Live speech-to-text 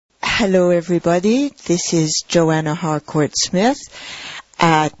Hello, everybody. This is Joanna Harcourt-Smith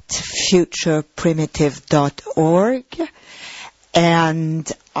at futureprimitive.org,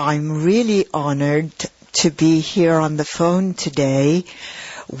 and I'm really honored to be here on the phone today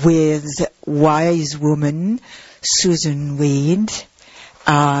with wise woman Susun Weed.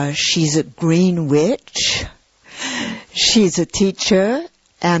 She's a green witch. She's a teacher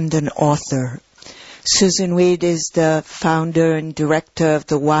and an author. Susun Weed is the founder and director of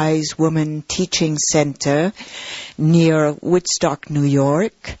the Wise Woman Teaching Center near Woodstock, New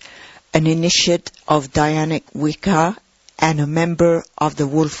York, an initiate of Dianic Wicca, and a member of the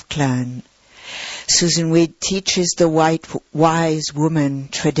Wolf Clan. Susun Weed teaches the wise woman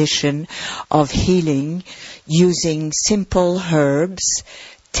tradition of healing using simple herbs,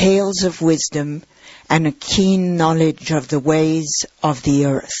 tales of wisdom, and a keen knowledge of the ways of the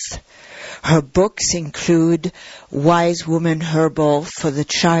earth. Her books include Wise Woman Herbal for the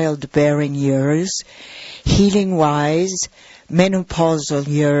Childbearing Years, Healing Wise, Menopausal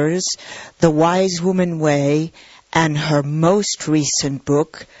Years, The Wise Woman Way, and her most recent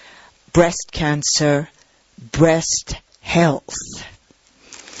book, Breast Cancer, Breast Health.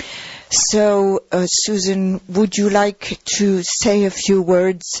 So, Susun, would you like to say a few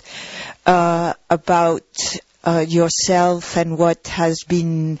words about yourself and what has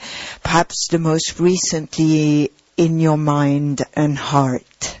been perhaps the most recently in your mind and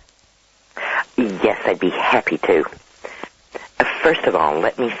heart? Yes, I'd be happy to. First of all,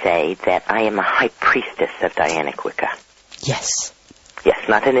 let me say that I am a high priestess of Dianic Wicca. Yes. Yes,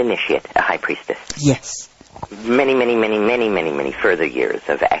 not an initiate, a high priestess. Yes. Many further years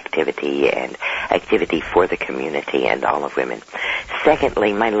of activity and activity for the community and all of women.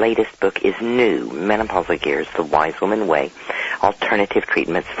 Secondly, my latest book is new, Menopausal Years, The Wise Woman Way, Alternative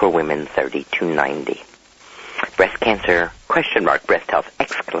Treatments for Women 30 to 90. Breast Cancer, breast health,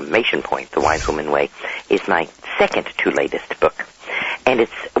 The Wise Woman Way, is my second to latest book. And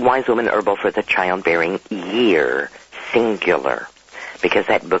it's Wise Woman Herbal for the Childbearing Year, singular, because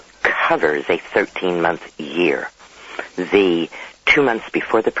that book covers a 13-month year. The 2 months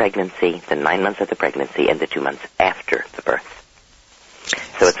before the pregnancy, the 9 months of the pregnancy, and the 2 months after the birth.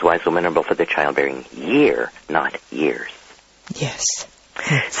 So it's Wise Woman Herbal for the Childbearing Year, not years. Yes.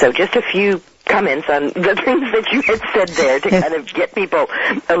 So just a few comments on the things that you had said there to kind of get people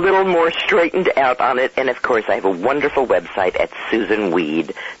a little more straightened out on it. And, of course, I have a wonderful website at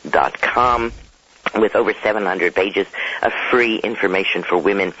susunweed.com with over 700 pages of free information for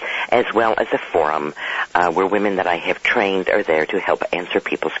women, as well as a forum where women that I have trained are there to help answer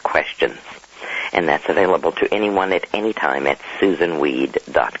people's questions. And that's available to anyone at any time at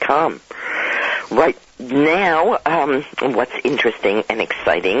susunweed.com. Right now, what's interesting and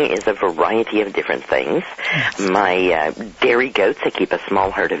exciting is a variety of different things. My dairy goats, I keep a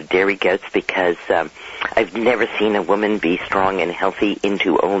small herd of dairy goats because I've never seen a woman be strong and healthy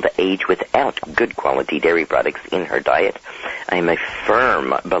into old age without good quality dairy products in her diet. I am a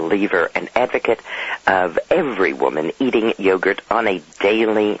firm believer and advocate of every woman eating yogurt on a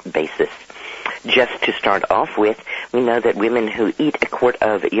daily basis. Just to start off with, we know that women who eat a quart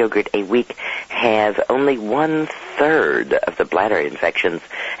of yogurt a week have only 1/3 of the bladder infections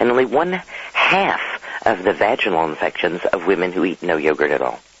and only 1/2 of the vaginal infections of women who eat no yogurt at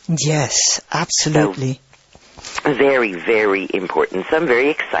all. Yes, absolutely. So, very, very important. So I'm very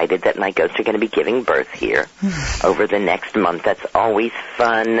excited that my goats are going to be giving birth here over the next month. That's always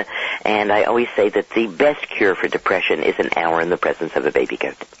fun. And I always say that the best cure for depression is an hour in the presence of a baby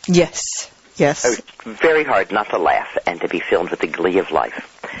goat. Yes. Yes. So it's very hard not to laugh and to be filled with the glee of life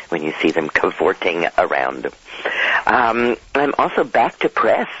when you see them cavorting around. I'm also back to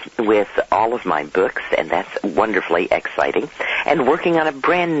press with all of my books, and that's wonderfully exciting, and working on a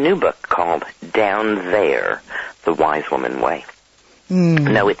brand new book called Down There, The Wise Woman Way.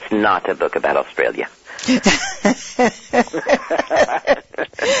 No, it's not a book about Australia.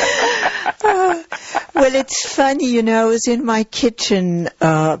 Well, it's funny, I was in my kitchen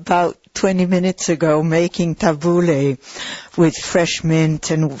about 20 minutes ago making tabbouleh with fresh mint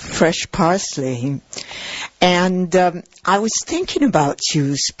and fresh parsley. And I was thinking about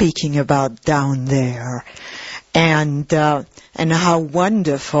you speaking about down there and how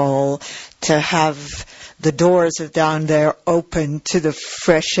wonderful to have the doors of down there open to the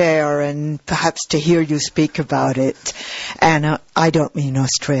fresh air and perhaps to hear you speak about it. And I don't mean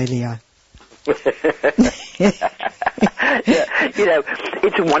Australia.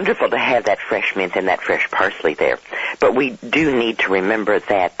 It's wonderful to have that fresh mint and that fresh parsley there. But we do need to remember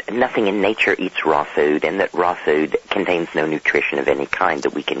that nothing in nature eats raw food, and that raw food contains no nutrition of any kind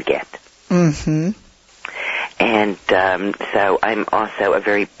that we can get. Mm-hmm. And so I'm also a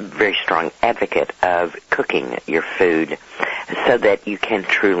very, very strong advocate of cooking your food so that you can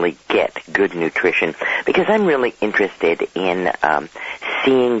truly get good nutrition, because I'm really interested in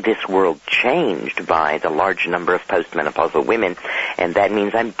seeing this world changed by the large number of postmenopausal women, and that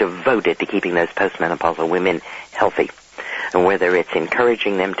means I'm devoted to keeping those postmenopausal women healthy. And whether it's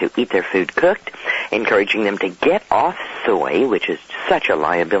encouraging them to eat their food cooked, encouraging them to get off soy, which is such a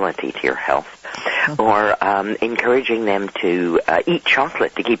liability to your health, or encouraging them to eat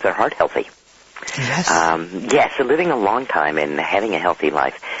chocolate to keep their heart healthy. Yes. Yes, so living a long time and having a healthy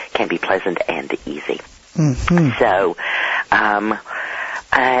life can be pleasant and easy. Mm-hmm. So,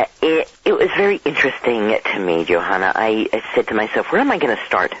 it was very interesting to me, Johanna. I said to myself, where am I going to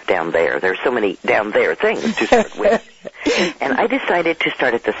start down there? There are so many down there things to start with. And I decided to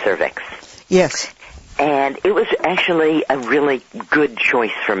start at the cervix. Yes. And it was actually a really good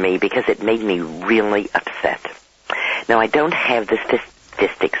choice for me because it made me really upset. Now, I don't have the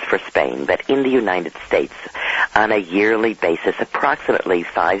statistics for Spain, but in the United States, on a yearly basis, approximately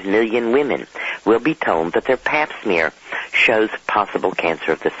 5 million women will be told that their pap smear shows possible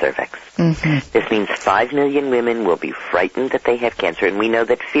cancer of the cervix. Mm-hmm. This means 5 million women will be frightened that they have cancer, and we know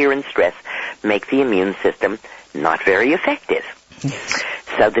that fear and stress make the immune system not very effective. Yes.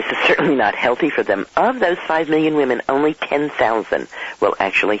 So this is certainly not healthy for them. Of those 5 million women, only 10,000 will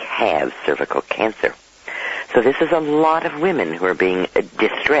actually have cervical cancer. So this is a lot of women who are being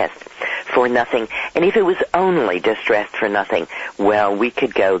distressed for nothing. And if it was only distressed for nothing, well, we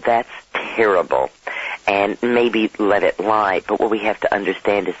could go, that's terrible, and maybe let it lie. But what we have to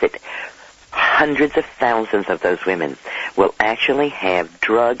understand is that hundreds of thousands of those women will actually have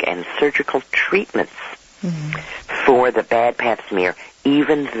drug and surgical treatments for the bad pap smear,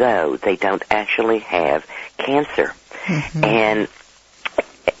 even though they don't actually have cancer. Mm-hmm. And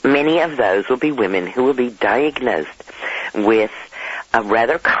many of those will be women who will be diagnosed with a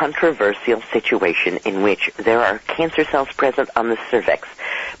rather controversial situation in which there are cancer cells present on the cervix,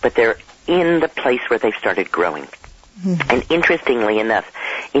 but they're in the place where they've started growing. Mm-hmm. And interestingly enough,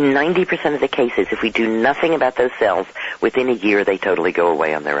 in 90% of the cases, if we do nothing about those cells, within a year they totally go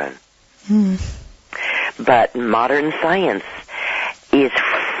away on their own. Mm. But modern science is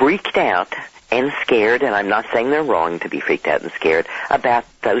freaked out and scared, and I'm not saying they're wrong to be freaked out and scared, about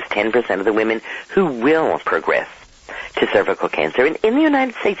those 10% of the women who will progress to cervical cancer. And in the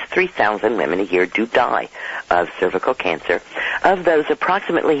United States, 3,000 women a year do die of cervical cancer. Of those,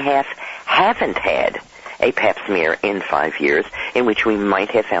 approximately half haven't had a pap smear in 5 years, in which we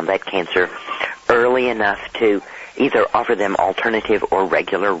might have found that cancer early enough to either offer them alternative or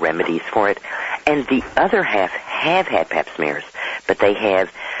regular remedies for it. And the other half have had pap smears, but they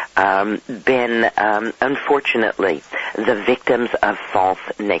have been, unfortunately, the victims of false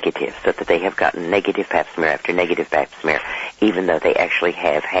negatives, so that they have gotten negative pap smear after negative pap smear, even though they actually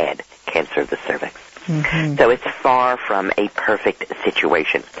have had cancer of the cervix. Mm-hmm. So it's far from a perfect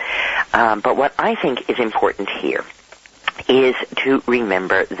situation. But what I think is important here is to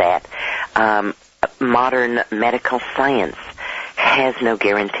remember that modern medical science has no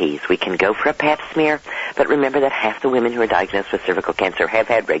guarantees. We can go for a pap smear, but remember that half the women who are diagnosed with cervical cancer have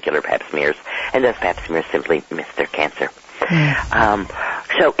had regular pap smears, and those pap smears simply miss their cancer.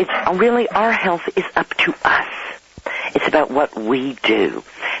 So it's really, our health is up to us. It's about what we do.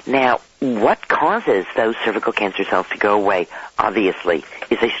 Now, what causes those cervical cancer cells to go away, obviously,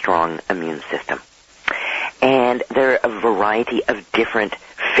 is a strong immune system. And there are a variety of different,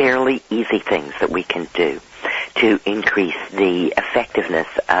 fairly easy things that we can do to increase the effectiveness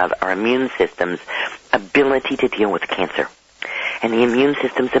of our immune system's ability to deal with cancer. And the immune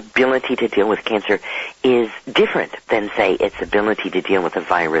system's ability to deal with cancer is different than, say, its ability to deal with a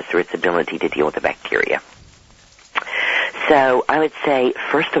virus or its ability to deal with a bacteria. So I would say,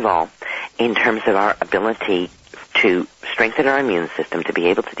 first of all, in terms of our ability to strengthen our immune system to be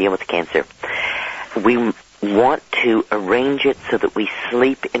able to deal with cancer, we want to arrange it so that we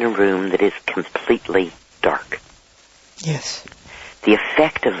sleep in a room that is completely dark. Yes. The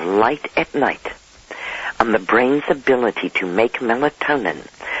effect of light at night on the brain's ability to make melatonin,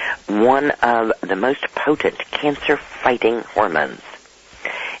 one of the most potent cancer-fighting hormones,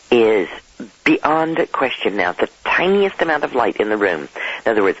 is beyond question. Now, the tiniest amount of light in the room,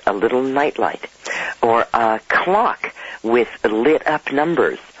 in other words, a little night light, or a clock with lit-up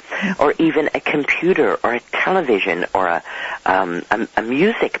numbers, or even a computer or a television or a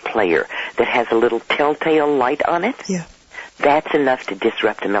music player that has a little telltale light on it, that's enough to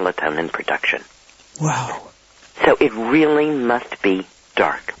disrupt melatonin production. Wow. So it really must be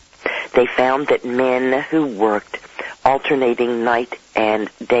dark. They found that men who worked alternating night and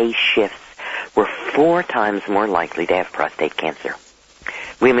day shifts were 4 times more likely to have prostate cancer.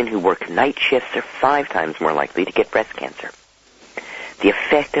 Women who work night shifts are 5 times more likely to get breast cancer. The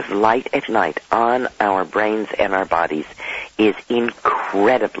effect of light at night on our brains and our bodies is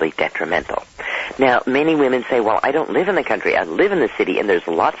incredibly detrimental. Now, many women say, well, I don't live in the country. I live in the city, and there's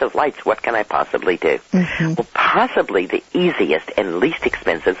lots of lights. What can I possibly do? Mm-hmm. Well, possibly the easiest and least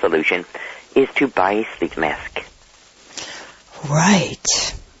expensive solution is to buy a sleep mask.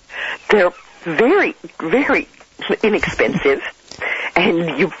 Right. They're very, very inexpensive.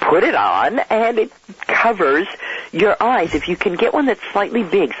 And you put it on, and it covers your eyes. If you can get one that's slightly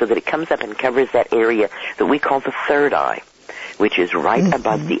big so that it comes up and covers that area that we call the third eye, which is right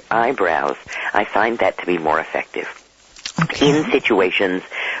above the eyebrows, I find that to be more effective. Okay. In situations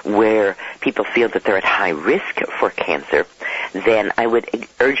where people feel that they're at high risk for cancer, then I would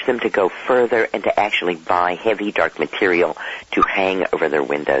urge them to go further and to actually buy heavy, dark material to hang over their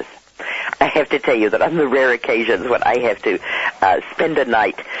windows. I have to tell you that on the rare occasions when I have to spend a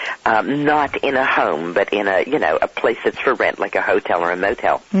night not in a home but in a place that's for rent, like a hotel or a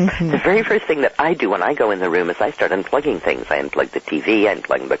motel, the very first thing that I do when I go in the room is I start unplugging things. I unplug the TV, I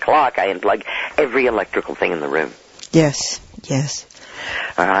unplug the clock, I unplug every electrical thing in the room. Yes, yes.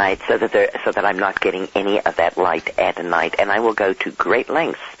 All right, so that I'm not getting any of that light at night, and I will go to great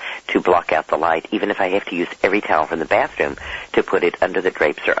lengths to block out the light, even if I have to use every towel from the bathroom to put it under the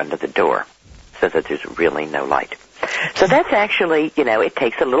drapes or under the door, so that there's really no light. So that's actually, it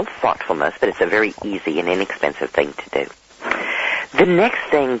takes a little thoughtfulness, but it's a very easy and inexpensive thing to do. The next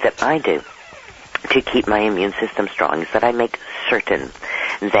thing that I do to keep my immune system strong is that I make certain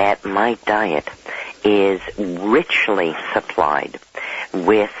that my diet is richly supplied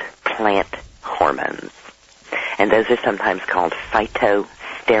with plant hormones. And those are sometimes called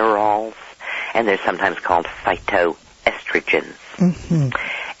phytosterols, and they're sometimes called phytoestrogens. Mm-hmm.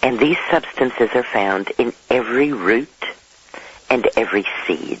 And these substances are found in every root and every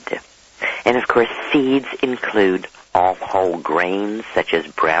seed. And of course, seeds include all whole grains such as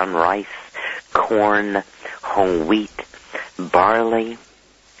brown rice, corn, whole wheat, barley,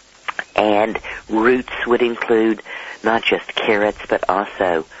 and roots would include not just carrots but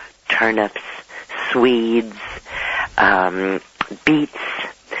also turnips, swedes, beets,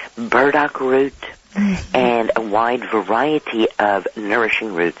 burdock root, and a wide variety of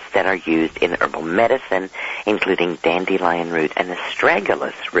nourishing roots that are used in herbal medicine, including dandelion root and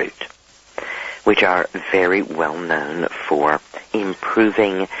astragalus root, which are very well known for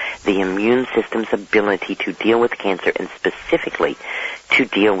improving the immune system's ability to deal with cancer, and specifically to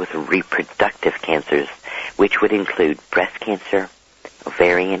deal with reproductive cancers, which would include breast cancer,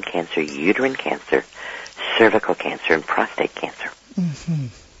 ovarian cancer, uterine cancer, cervical cancer, and prostate cancer. Mm-hmm.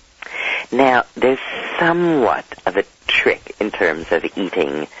 Now, there's somewhat of a trick in terms of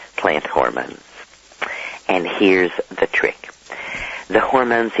eating plant hormones. And here's the trick. The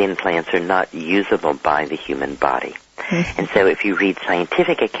hormones in plants are not usable by the human body. And so if you read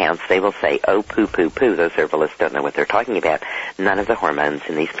scientific accounts, they will say, oh, poo, poo, poo, those herbalists don't know what they're talking about. None of the hormones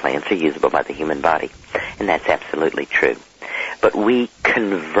in these plants are usable by the human body. And that's absolutely true. But we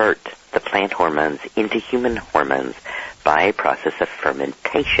convert the plant hormones into human hormones by a process of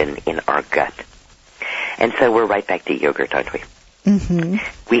fermentation in our gut. And so we're right back to yogurt, aren't we? Mm-hmm.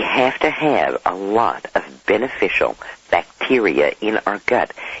 We have to have a lot of beneficial bacteria in our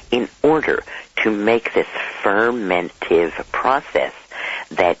gut in order to make this fermentive process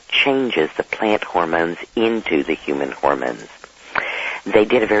that changes the plant hormones into the human hormones. They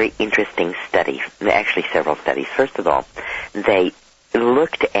did a very interesting study, actually several studies. First of all, they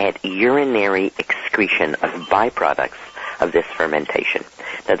looked at urinary excretion of byproducts of this fermentation.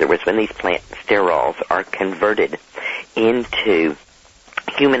 In other words, when these plant sterols are converted into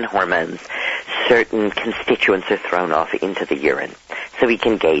human hormones, certain constituents are thrown off into the urine. So we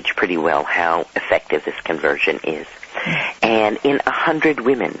can gauge pretty well how effective this conversion is. And in 100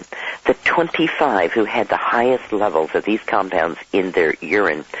 women, the 25 who had the highest levels of these compounds in their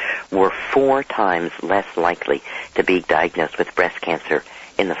urine were 4 times less likely to be diagnosed with breast cancer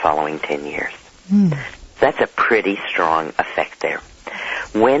in the following 10 years. That's a pretty strong effect there.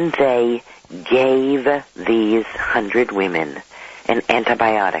 When they gave these 100 women an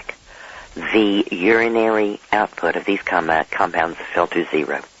antibiotic, the urinary output of these compounds fell to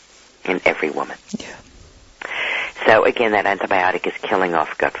 0 in every woman. Yeah. So again, that antibiotic is killing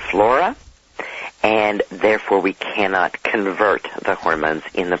off gut flora, and therefore we cannot convert the hormones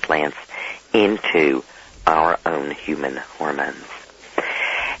in the plants into our own human hormones.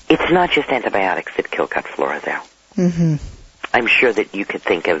 It's not just antibiotics that kill gut flora, though. Mm-hmm. I'm sure that you could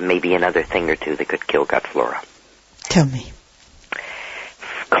think of maybe another thing or two that could kill gut flora. Tell me.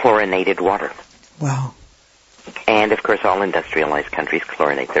 chlorinated water. Wow. And, of course, all industrialized countries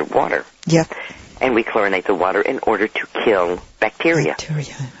chlorinate their water. Yep. And we chlorinate the water in order to kill bacteria.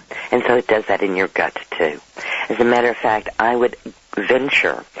 And so it does that in your gut, too. As a matter of fact, I would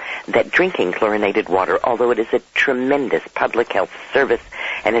venture that drinking chlorinated water, although it is a tremendous public health service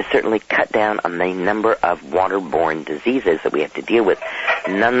and has certainly cut down on the number of waterborne diseases that we have to deal with,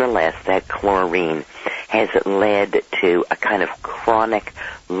 nonetheless, that chlorine has led to a kind of chronic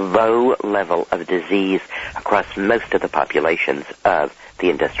low level of disease across most of the populations of the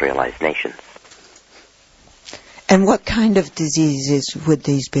industrialized nations. And what kind of diseases would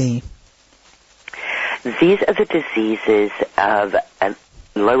these be? These are the diseases of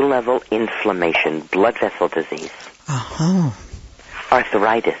low-level inflammation, blood vessel disease,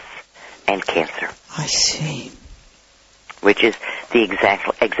 arthritis, and cancer. I see. Which is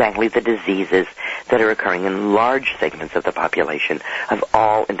exactly the diseases that are occurring in large segments of the population of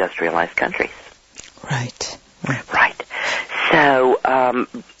all industrialized countries. Right. So,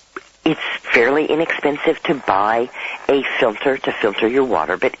 it's fairly inexpensive to buy a filter to filter your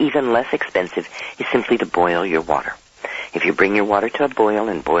water, but even less expensive is simply to boil your water. If you bring your water to a boil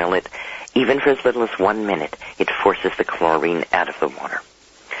and boil it even for as little as 1 minute, it forces the chlorine out of the water.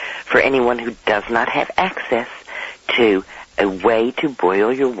 For anyone who does not have access to a way to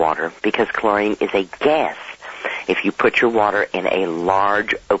boil your water, because chlorine is a gas, if you put your water in a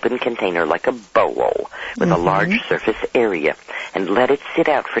large open container like a bowl with a large surface area and let it sit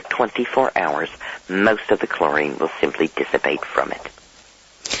out for 24 hours, most of the chlorine will simply dissipate from it.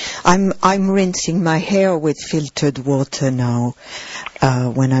 I'm rinsing my hair with filtered water now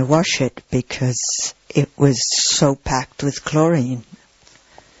when I wash it because it was so packed with chlorine.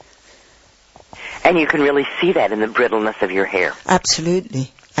 And you can really see that in the brittleness of your hair.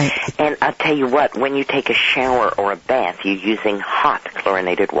 Absolutely. And I'll tell you what, when you take a shower or a bath, you're using hot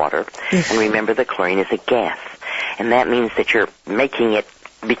chlorinated water. Yes. And remember, the chlorine is a gas. And that means that you're making it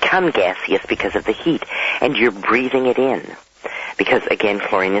become gaseous because of the heat. And you're breathing it in. Because, again,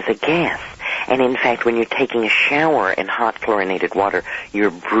 chlorine is a gas. And, in fact, when you're taking a shower in hot chlorinated water, you're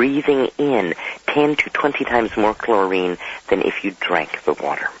breathing in 10 to 20 times more chlorine than if you drank the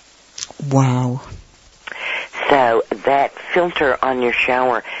water. Wow. So that filter on your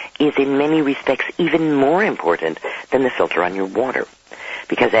shower is in many respects even more important than the filter on your water.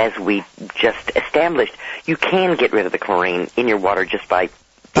 Because as we just established, you can get rid of the chlorine in your water just by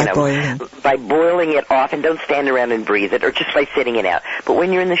boiling it off, and don't stand around and breathe it, or just by sitting it out. But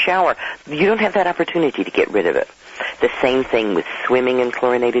when you're in the shower, you don't have that opportunity to get rid of it. The same thing with swimming in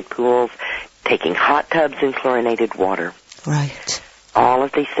chlorinated pools, taking hot tubs in chlorinated water. Right. All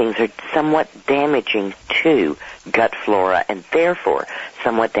of these things are somewhat damaging to gut flora and therefore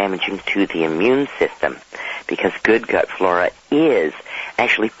somewhat damaging to the immune system, because good gut flora is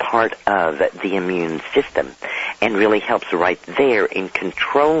actually part of the immune system and really helps right there in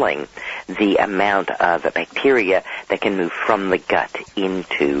controlling the amount of bacteria that can move from the gut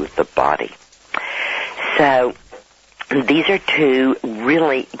into the body. So these are two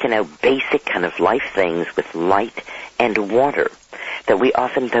really, basic kind of life things with light and water that we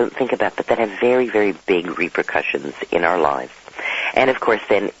often don't think about, but that have very, very big repercussions in our lives. And, of course,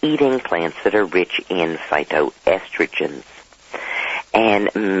 then eating plants that are rich in phytoestrogens and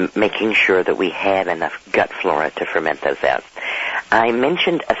making sure that we have enough gut flora to ferment those out. I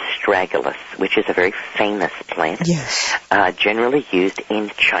mentioned astragalus, which is a very famous plant, yes, generally used in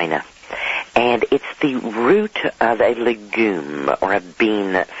China. And it's the root of a legume or a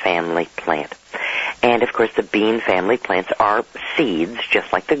bean family plant. And, of course, the bean family plants are seeds,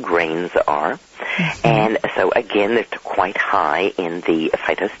 just like the grains are. Mm-hmm. And so, again, they're quite high in the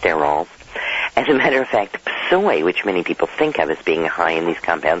phytosterols. As a matter of fact, soy, which many people think of as being high in these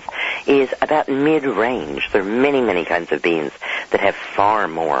compounds, is about mid-range. There are many, many kinds of beans that have far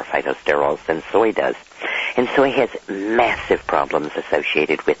more phytosterols than soy does. And soy has massive problems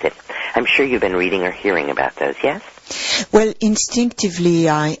associated with it. I'm sure you've been reading or hearing about those, yes? Well, instinctively,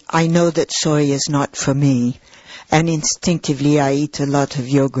 I know that soy is not for me. And instinctively, I eat a lot of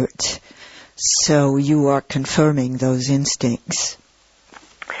yogurt. So you are confirming those instincts.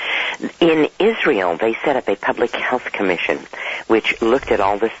 In Israel, they set up a public health commission which looked at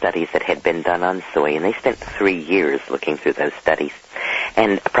all the studies that had been done on soy, and they spent 3 years looking through those studies.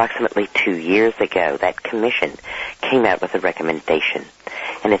 And approximately 2 years ago, that commission came out with a recommendation.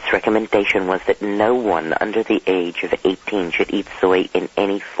 And its recommendation was that no one under the age of 18 should eat soy in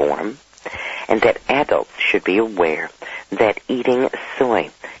any form, and that adults should be aware that eating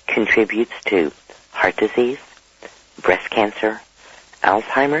soy contributes to heart disease, breast cancer,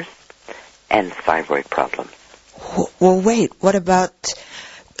 Alzheimer's, and thyroid problems. Well, wait, what about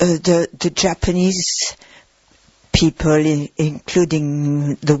the Japanese people,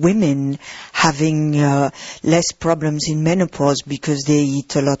 including the women, having less problems in menopause because they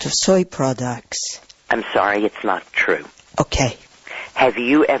eat a lot of soy products. I'm sorry, it's not true. Okay. Have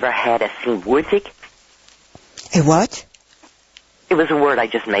you ever had a Susun? A what? It was a word I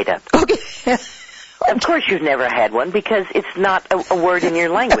just made up. Okay. Of course you've never had one because it's not a word in your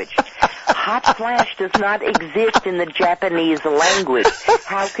language. Hot flash does not exist in the Japanese language.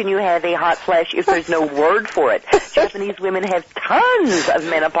 How can you have a hot flash if there's no word for it? Japanese women have tons of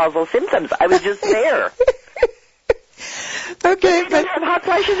menopausal symptoms. I was just there. Okay, but they have hot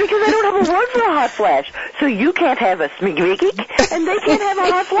flashes because they don't have a word for a hot flash. So you can't have a smigmigik, and they can't have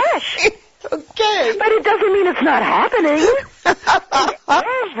a hot flash. Okay. But it doesn't mean it's not happening.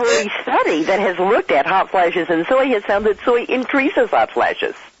 Every study that has looked at hot flashes in soy has found that soy increases hot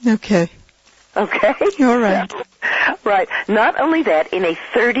flashes. Okay. Okay? All right. Right. Not only that, in a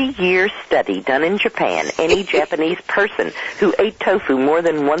 30-year study done in Japan, any Japanese person who ate tofu more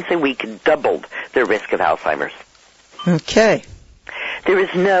than once a week doubled their risk of Alzheimer's. Okay. There is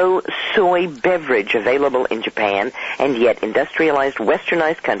no soy beverage available in Japan, and yet industrialized,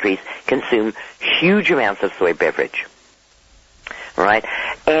 westernized countries consume huge amounts of soy beverage. Right?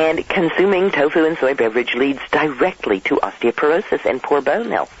 And consuming tofu and soy beverage leads directly to osteoporosis and poor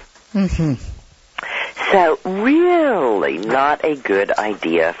bone health. Mm-hmm. So really not a good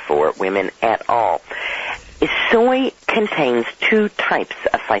idea for women at all. Soy contains 2 types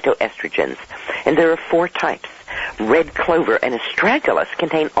of phytoestrogens, and there are 4 types. Red clover and astragalus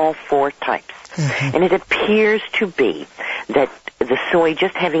contain all 4 types. Mm-hmm. And it appears to be that the soy,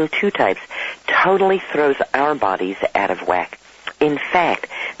 just having 2 types, totally throws our bodies out of whack. In fact,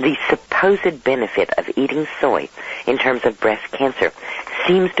 the supposed benefit of eating soy in terms of breast cancer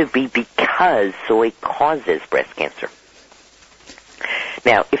seems to be because soy causes breast cancer.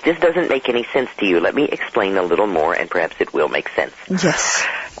 Now, if this doesn't make any sense to you, let me explain a little more, and perhaps it will make sense. Yes.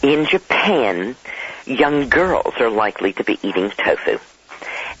 In Japan, young girls are likely to be eating tofu.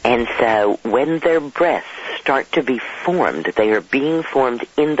 And so when their breasts start to be formed, they are being formed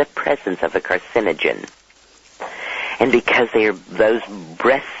in the presence of a carcinogen. And because those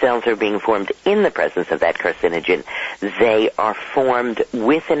breast cells are being formed in the presence of that carcinogen, they are formed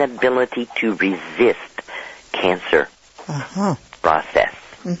with an ability to resist cancer process.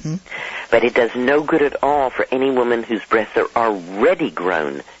 Mm-hmm. But it does no good at all for any woman whose breasts are already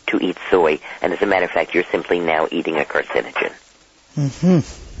grown to eat soy. And as a matter of fact, you're simply now eating a carcinogen. Mm-hmm.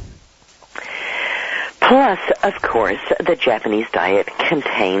 Plus, of course, the Japanese diet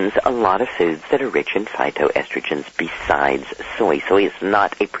contains a lot of foods that are rich in phytoestrogens besides soy. Soy is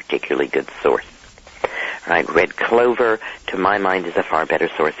not a particularly good source. Right? Red clover, to my mind, is a far better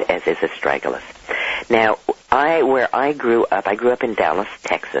source, as is astragalus. Now, where I grew up in Dallas,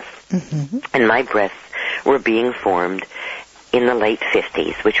 Texas, mm-hmm. and my breasts were being formed in the late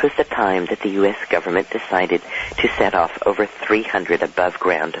 50s, which was the time that the U.S. government decided to set off over 300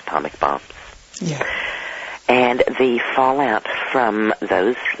 above-ground atomic bombs. Yeah. And the fallout from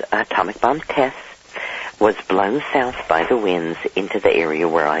those atomic bomb tests was blown south by the winds into the area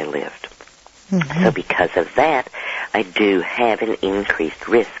where I lived. Mm-hmm. So because of that, I do have an increased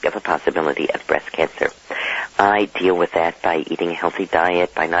risk of a possibility of breast cancer. I deal with that by eating a healthy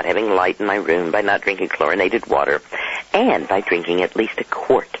diet, by not having light in my room, by not drinking chlorinated water, and by drinking at least a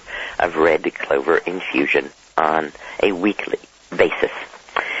quart of red clover infusion on a weekly basis.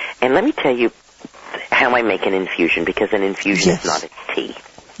 And let me tell you how I make an infusion, because an infusion is not a tea.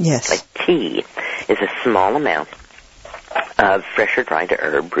 Yes. A tea is a small amount of fresh or dried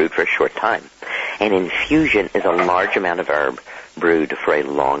herb brewed for a short time. An infusion is a large amount of herb brewed for a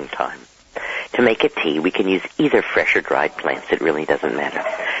long time. To make a tea, we can use either fresh or dried plants. It really doesn't matter.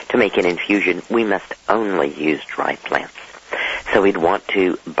 To make an infusion, we must only use dried plants. So we'd want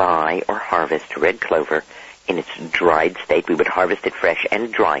to buy or harvest red clover in its dried state. We would harvest it fresh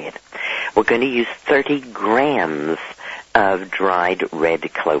and dry it. We're going to use 30 grams of dried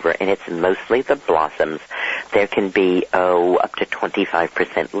red clover, and it's mostly the blossoms. There can be, up to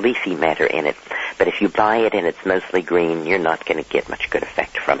 25% leafy matter in it. But if you buy it and it's mostly green, you're not going to get much good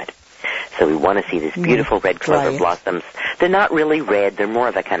effect from it. So we want to see these beautiful red clover blossoms. They're not really red. They're more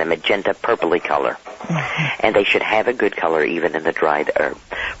of a kind of magenta, purpley color. Mm-hmm. And they should have a good color even in the dried herb.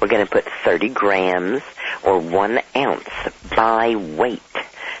 We're going to put 30 grams or 1 ounce by weight.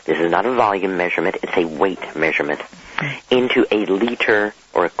 This is not a volume measurement. It's a weight measurement into a liter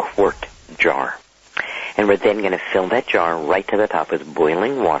or a quart jar. And we're then going to fill that jar right to the top with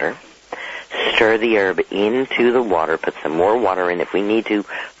boiling water. Stir the herb into the water, put some more water in if we need to,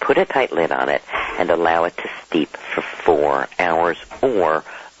 put a tight lid on it, and allow it to steep for 4 hours or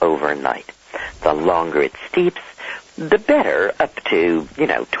overnight. The longer it steeps, the better, up to,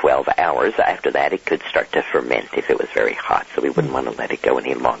 12 hours. After that, it could start to ferment if it was very hot, so we wouldn't want to let it go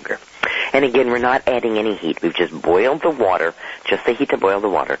any longer. And again, we're not adding any heat. We've just boiled the water, just the heat to boil the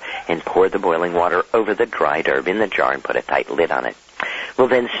water, and pour the boiling water over the dried herb in the jar and put a tight lid on it. We'll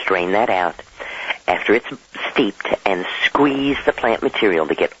then strain that out after it's steeped and squeeze the plant material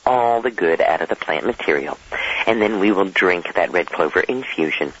to get all the good out of the plant material. And then we will drink that red clover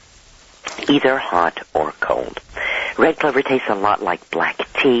infusion, either hot or cold. Red clover tastes a lot like black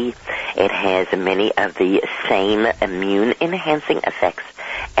tea. It has many of the same immune-enhancing effects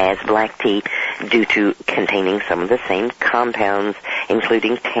as black tea due to containing some of the same compounds,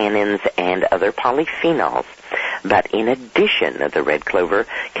 including tannins and other polyphenols. But in addition, the red clover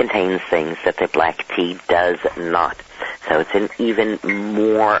contains things that the black tea does not. So it's an even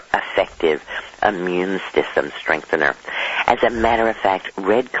more effective immune system strengthener. As a matter of fact,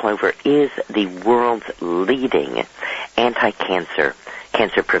 red clover is the world's leading anti-cancer,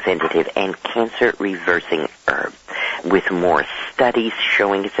 cancer preventative, and cancer reversing herb, with more studies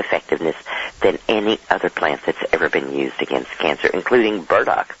showing its effectiveness than any other plant that's ever been used against cancer, including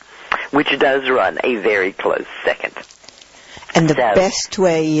burdock, which does run a very close second. And the best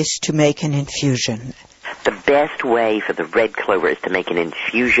way is to make an infusion. The best way for the red clover is to make an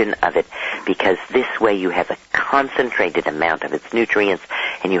infusion of it, because this way you have a concentrated amount of its nutrients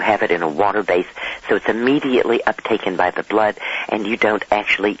and you have it in a water base, so it's immediately uptaken by the blood and you don't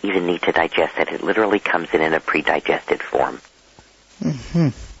actually even need to digest it. It literally comes in a pre-digested form. Mm-hmm.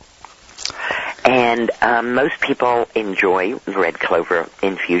 And most people enjoy red clover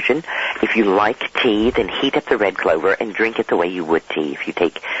infusion. If you like tea, then heat up the red clover and drink it the way you would tea. If you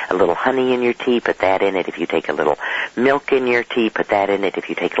take a little honey in your tea, put that in it. If you take a little milk in your tea, put that in it. If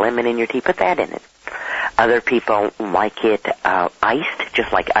you take lemon in your tea, put that in it. Other people like it iced,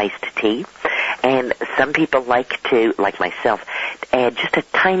 just like iced tea. And some people like to, like myself, add just a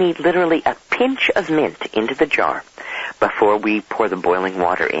tiny, literally a pinch of mint into the jar before we pour the boiling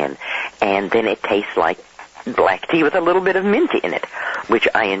water in. And then it tastes like black tea with a little bit of mint in it, which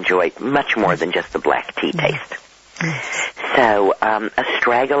I enjoy much more than just the black tea taste. So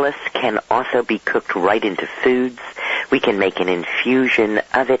astragalus can also be cooked right into foods. We can make an infusion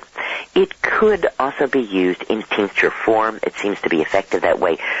of it. It could also be used in tincture form. It seems to be effective that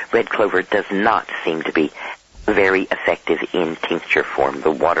way. Red clover does not seem to be very effective in tincture form.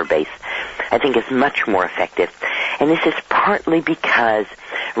 The water base, I think, is much more effective. And this is partly because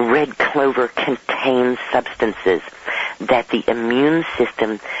red clover contains substances that the immune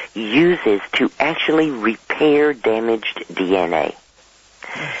system uses to actually repair damaged DNA.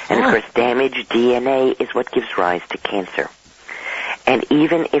 And, of course, damaged DNA is what gives rise to cancer. And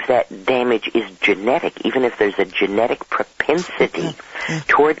even if that damage is genetic, even if there's a genetic propensity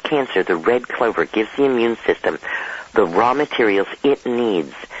toward cancer, the red clover gives the immune system the raw materials it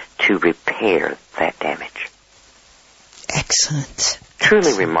needs to repair that damage. Excellent.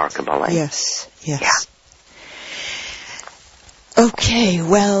 Truly remarkable, eh? Yes. Yeah. Okay,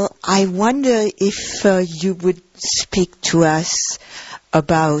 well, I wonder if you would speak to us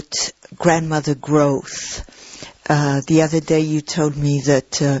about grandmother growth. The other day you told me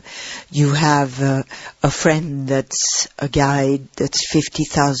that you have a friend that's a guide that's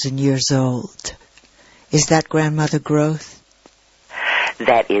 50,000 years old. Is that grandmother growth?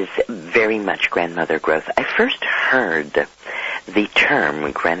 That is very much grandmother growth. I first heard the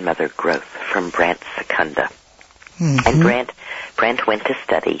term grandmother growth from Brant Secunda. Mm-hmm. And Brant went to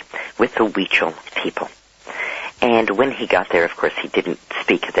study with the Weechel people. And when he got there, of course, he didn't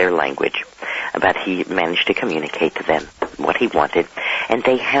speak their language, but he managed to communicate to them what he wanted, and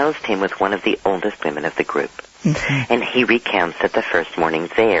they housed him with one of the oldest women of the group. Mm-hmm. And he recounts that the first morning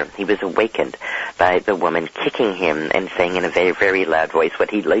there, he was awakened by the woman kicking him and saying in a very, very loud voice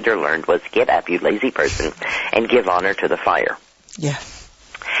what he later learned was, "Get up, you lazy person, and give honor to the fire." Yeah.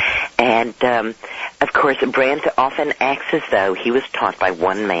 And, of course, Brant often acts as though he was taught by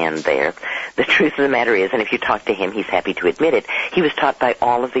one man there. The truth of the matter is, and if you talk to him, he's happy to admit it, he was taught by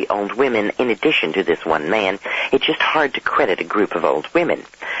all of the old women in addition to this one man. It's just hard to credit a group of old women,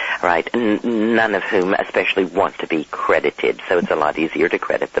 right? None of whom especially want to be credited, so it's a lot easier to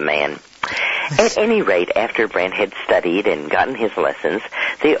credit the man. At any rate, after Brant had studied and gotten his lessons,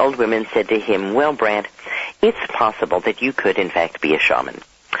 the old women said to him, "Well, Brant, it's possible that you could, in fact, be a shaman.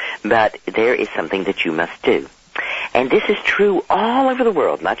 But there is something that you must do." And this is true all over the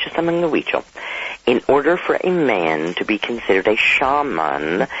world, not just among the Weechel. In order for a man to be considered a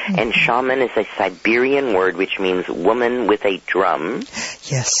shaman, and shaman is a Siberian word which means woman with a drum.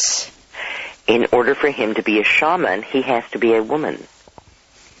 Yes. In order for him to be a shaman, he has to be a woman.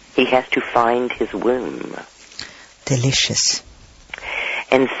 He has to find his womb. Delicious.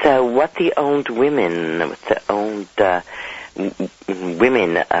 And so what the old women of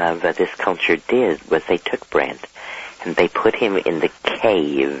this culture did was they took Brant and they put him in the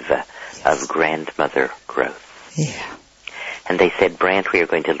cave of grandmother growth. Yeah. And they said, Brant, we are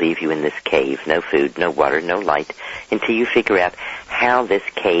going to leave you in this cave. No food, no water, no light, until you figure out how this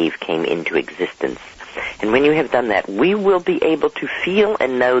cave came into existence. And when you have done that, we will be able to feel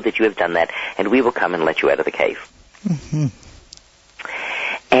and know that you have done that, and we will come and let you out of the cave. Mm-hmm.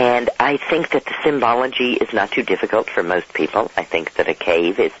 And I think that the symbology is not too difficult for most people. I think that a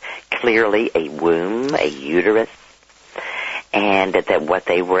cave is clearly a womb, a uterus, and that what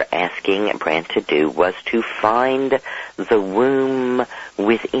they were asking Brant to do was to find the womb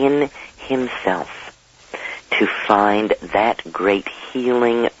within himself, to find that great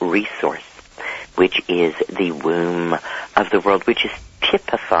healing resource, which is the womb of the world, which is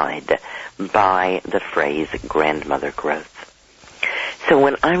typified by the phrase grandmother growth. So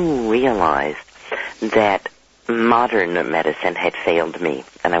when I realized that modern medicine had failed me,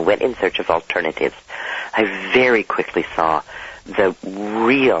 and I went in search of alternatives, I very quickly saw the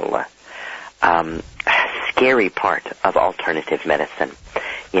real scary part of alternative medicine.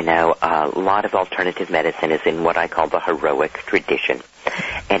 You know, a lot of alternative medicine is in what I call the heroic tradition.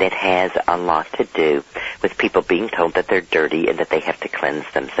 And it has a lot to do with people being told that they're dirty and that they have to cleanse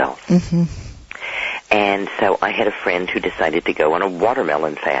themselves. Mm-hmm. And so I had a friend who decided to go on a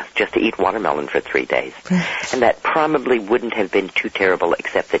watermelon fast, just to eat watermelon for 3 days. Right. And that probably wouldn't have been too terrible,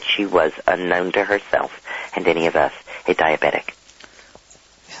 except that she was, unknown to herself and any of us, a diabetic.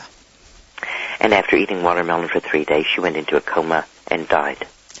 Yeah. And after eating watermelon for 3 days, she went into a coma and died.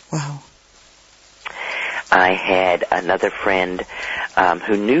 Wow. I had another friend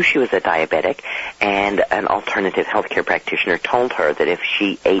who knew she was a diabetic, and an alternative healthcare practitioner told her that if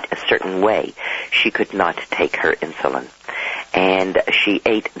she ate a certain way, she could not take her insulin. And she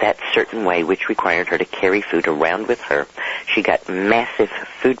ate that certain way, which required her to carry food around with her. She got massive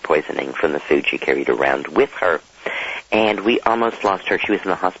food poisoning from the food she carried around with her, and we almost lost her. She was in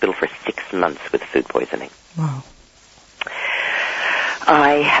the hospital for 6 months with food poisoning. Wow.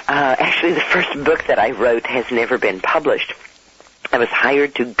 Actually, the first book that I wrote has never been published. I was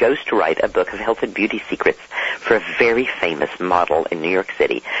hired to ghostwrite a book of health and beauty secrets for a very famous model in New York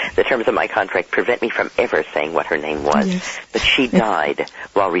City. The terms of my contract prevent me from ever saying what her name was, yes. But she died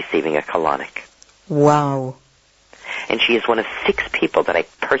while receiving a colonic. Wow. And she is one of 6 people that I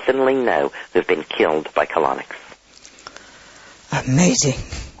personally know who have been killed by colonics. Amazing.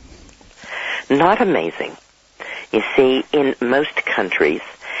 Not amazing. You see, in most countries,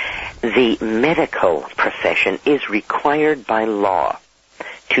 the medical profession is required by law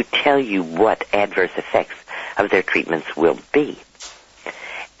to tell you what adverse effects of their treatments will be.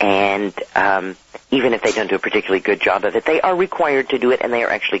 And even if they don't do a particularly good job of it, they are required to do it, and they are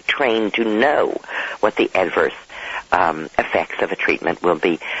actually trained to know what the adverse effects of a treatment will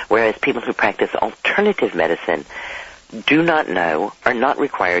be. Whereas people who practice alternative medicine do not know, are not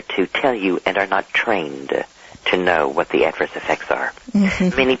required to tell you, and are not trained to know what the adverse effects are.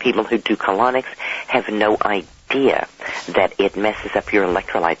 Mm-hmm. Many people who do colonics have no idea that it messes up your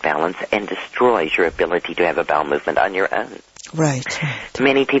electrolyte balance and destroys your ability to have a bowel movement on your own. Right.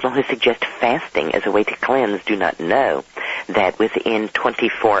 Many people who suggest fasting as a way to cleanse do not know that within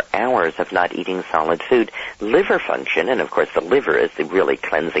 24 hours of not eating solid food, liver function, and of course the liver is the really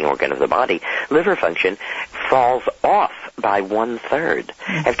cleansing organ of the body, liver function falls off by 1/3.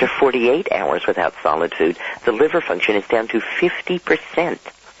 Mm-hmm. After 48 hours without solid food, the liver function is down to 50%.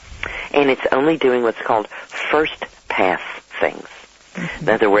 And it's only doing what's called first pass things. Mm-hmm. In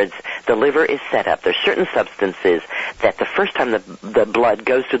other words, the liver is set up. There's certain substances that the first time the blood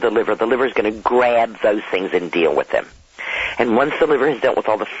goes to the liver is going to grab those things and deal with them. And once the liver has dealt with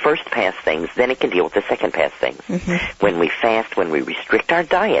all the first pass things, then it can deal with the second pass things. Mm-hmm. When we fast, when we restrict our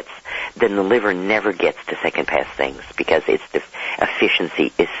diets, then the liver never gets to second pass things because its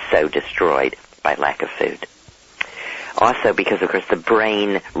efficiency is so destroyed by lack of food. Also, because, of course, the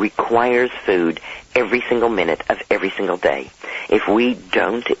brain requires food every single minute of every single day. If we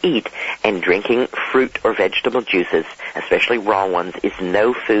don't eat, and drinking fruit or vegetable juices, especially raw ones, is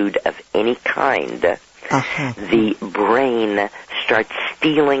no food of any kind, the brain starts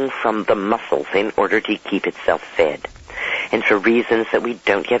stealing from the muscles in order to keep itself fed. And for reasons that we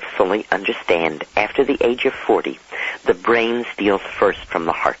don't yet fully understand, after the age of 40, the brain steals first from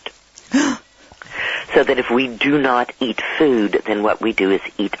the heart. So that if we do not eat food, then what we do is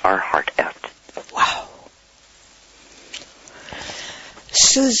eat our heart out. Wow.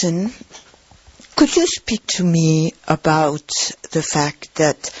 Susan, Could you speak to me about the fact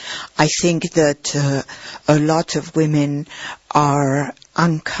that I think that a lot of women are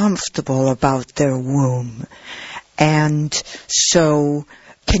uncomfortable about their womb? And so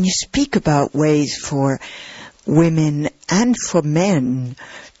can you speak about ways for women and for men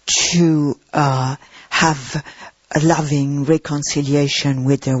to have a loving reconciliation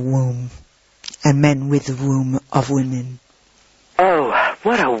with their womb, and men with the womb of women? Oh,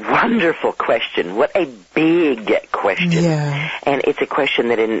 what a wonderful question. What a big question. Yeah. And it's a question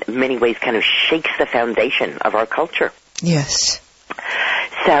that in many ways kind of shakes the foundation of our culture. Yes.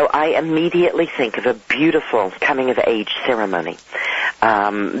 So I immediately think of a beautiful coming-of-age ceremony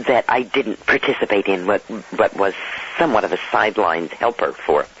that I didn't participate in, what was somewhat of a sidelined helper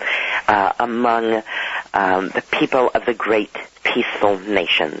for, among the people of the great peaceful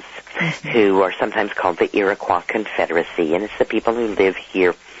nations, who are sometimes called the Iroquois Confederacy, and it's the people who live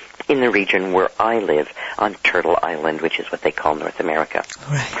here in the region where I live, on Turtle Island, which is what they call North America.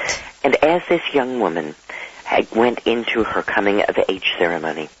 Right. And as this young woman went into her coming-of-age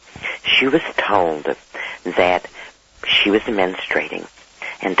ceremony, she was told that she was menstruating,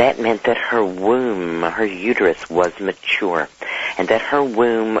 and that meant that her womb, her uterus, was mature, and that her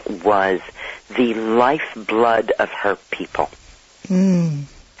womb was the lifeblood of her people. Mm.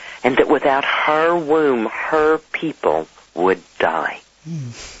 And that without her womb, her people would die.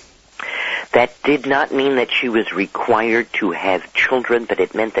 Mm. That did not mean that she was required to have children, but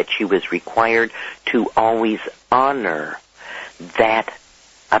it meant that she was required to always honor that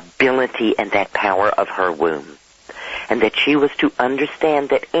ability and that power of her womb. And that she was to understand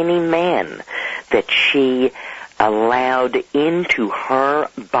that any man that she allowed into her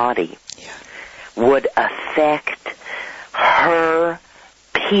body would affect her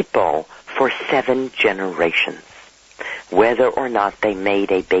people for 7 generations, whether or not they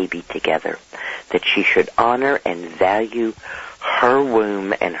made a baby together. That she should honor and value her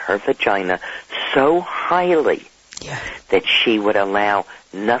womb and her vagina so highly that she would allow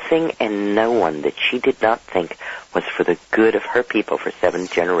nothing and no one that she did not think was for the good of her people for 7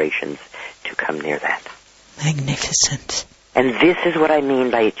 generations to come near that. Magnificent. And this is what I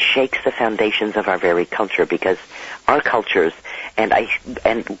mean by it shakes the foundations of our very culture, because our cultures, and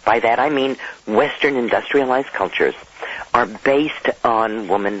by that I mean Western industrialized cultures, are based on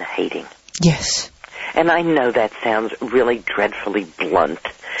woman hating. Yes. And I know that sounds really dreadfully blunt,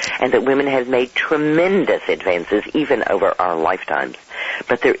 and that women have made tremendous advances even over our lifetimes.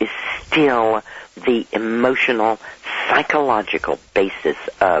 But there is still the emotional, psychological basis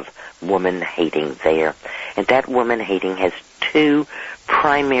of woman hating there. And that woman hating has 2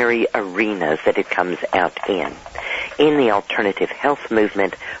 primary arenas that it comes out in. In the alternative health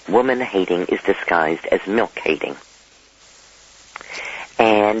movement, woman hating is disguised as milk hating.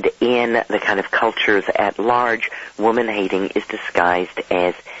 And in the kind of cultures at large, woman hating is disguised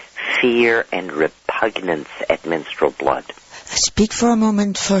as fear and repugnance at menstrual blood. Speak for a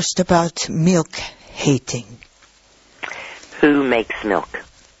moment first about milk hating. Who makes milk?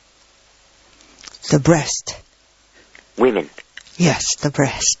 The breast. Women. Yes, the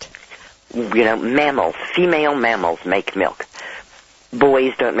breast. You know, mammals, female mammals make milk.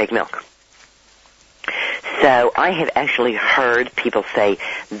 Boys don't make milk. So I have actually heard people say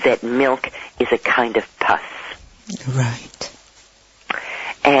that milk is a kind of pus. Right.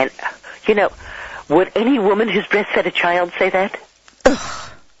 And, you know, would any woman who's breastfed a child say that?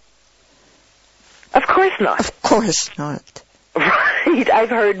 Ugh. Of course not. Of course not. Right. I've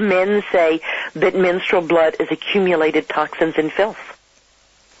heard men say that menstrual blood is accumulated toxins and filth.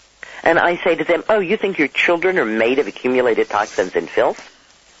 And I say to them, oh, you think your children are made of accumulated toxins and filth?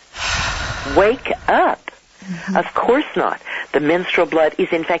 Wake up. Mm-hmm. Of course not. The menstrual blood is,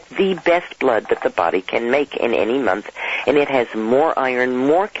 in fact, the best blood that the body can make in any month, and it has more iron,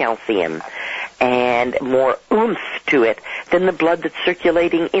 more calcium, and more oomph to it than the blood that's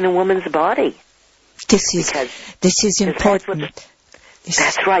circulating in a woman's body. This is important.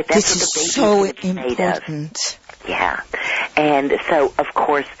 That's right. That's this what is the baby so is made important. of. Yeah. And so, of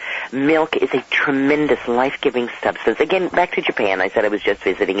course, milk is a tremendous life-giving substance. Again, back to Japan. I said I was just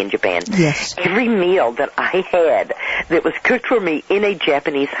visiting in Japan. Yes. Every meal that I had that was cooked for me in a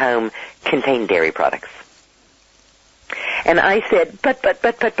Japanese home contained dairy products. And I said, but,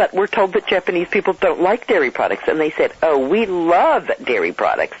 we're told that Japanese people don't like dairy products. And they said, oh, we love dairy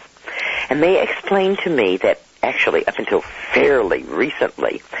products. And they explained to me that actually, up until fairly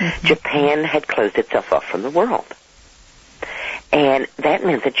recently, Japan had closed itself off from the world. And that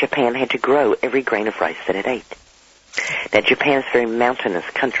meant that Japan had to grow every grain of rice that it ate. Now, Japan is a very mountainous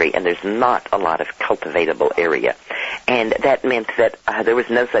country, and there's not a lot of cultivatable area. And that meant that there was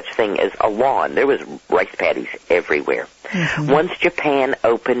no such thing as a lawn. There was rice paddies everywhere. Once Japan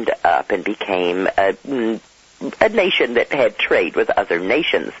opened up and became a nation that had trade with other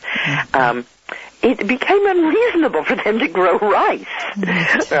nations, it became unreasonable for them to grow rice,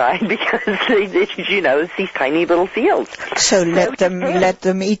 right? Because these tiny little fields. So let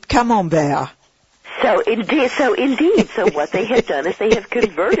them eat camembert. So indeed. So what they have done is they have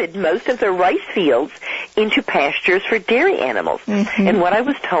converted most of their rice fields into pastures for dairy animals. And what I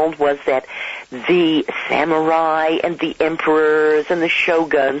was told was that the samurai and the emperors and the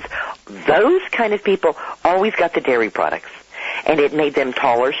shoguns, those kind of people always got the dairy products. And it made them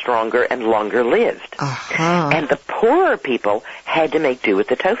taller, stronger, and longer lived. And the poorer people had to make do with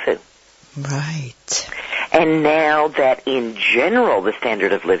the tofu. Right. And now that in general the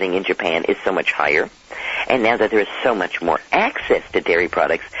standard of living in Japan is so much higher, and now that there is so much more access to dairy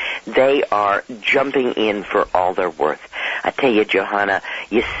products, they are jumping in for all they're worth. I tell you, Johanna,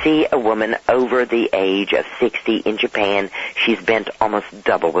 you see a woman over the age of 60 in Japan, she's bent almost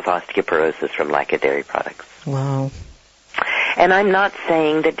double with osteoporosis from lack of dairy products. Wow. And I'm not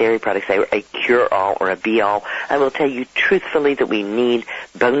saying that dairy products are a cure-all or a be-all. I will tell you truthfully that we need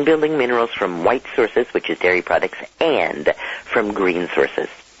bone-building minerals from white sources, which is dairy products, and from green sources,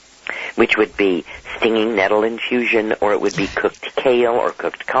 which would be stinging nettle infusion, or it would be cooked kale, or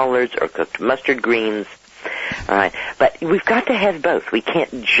cooked collards, or cooked mustard greens. All right. But we've got to have both. We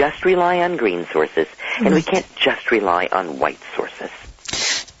can't just rely on green sources, and we can't just rely on white sources.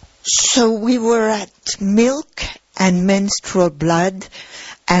 So we were at milk and menstrual blood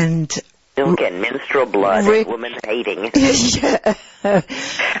and... Milk and menstrual blood and woman-hating.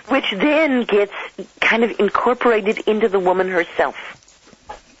 Which then gets kind of incorporated into the woman herself.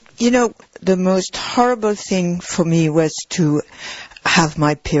 You know, the most horrible thing for me was to have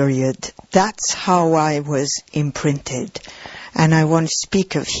my period. That's how I was imprinted. And I want to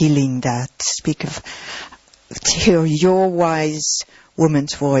speak of healing that, to hear your wise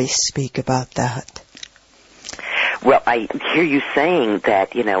woman's voice speak about that. Well, I hear you saying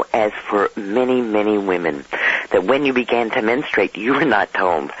that, as for many, many women, that when you began to menstruate, you were not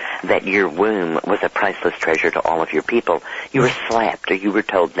told that your womb was a priceless treasure to all of your people. You were slapped, or you were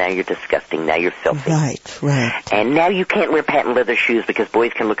told, now you're disgusting, now you're filthy. Right. And now you can't wear patent leather shoes because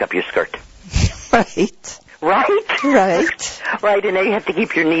boys can look up your skirt. Right. Right, and now you have to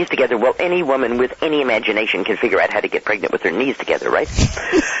keep your knees together. Well, any woman with any imagination can figure out how to get pregnant with her knees together, right?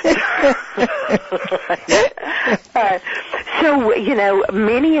 So,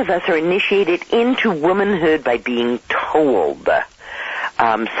 many of us are initiated into womanhood by being told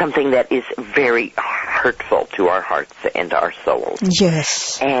something that is very hurtful to our hearts and to our souls.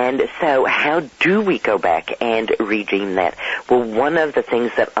 Yes. And so how do we go back and redeem that? Well, one of the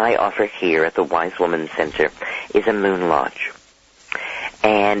things that I offer here at the Wise Woman Center is a moon lodge.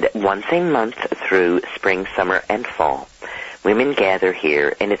 And once a month through spring, summer, and fall, women gather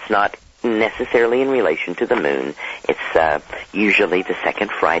here, and it's not necessarily in relation to the moon. It's usually the second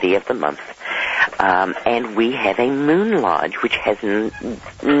Friday of the month. And we have a moon lodge, which is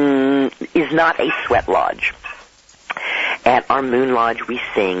not a sweat lodge. At our moon lodge, we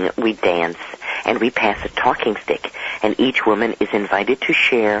sing, we dance, and we pass a talking stick, and each woman is invited to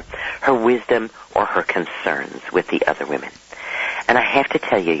share her wisdom or her concerns with the other women. And I have to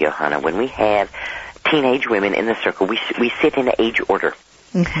tell you, Johanna, when we have teenage women in the circle, we sit in age order.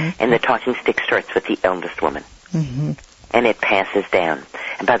 And the talking stick starts with the eldest woman. And it passes down.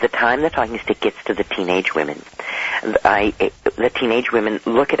 And by the time the talking stick gets to the teenage women, the teenage women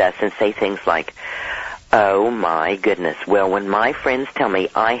look at us and say things like, oh my goodness, well, when my friends tell me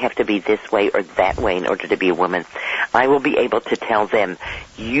I have to be this way or that way in order to be a woman, I will be able to tell them,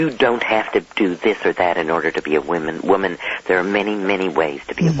 you don't have to do this or that in order to be a woman. There are many, many ways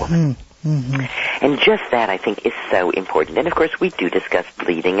to be a woman. And just that, I think, is so important. And, of course, we do discuss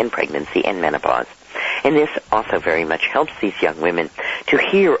bleeding and pregnancy and menopause. And this also very much helps these young women to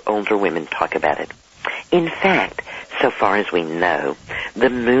hear older women talk about it. In fact, so far as we know, the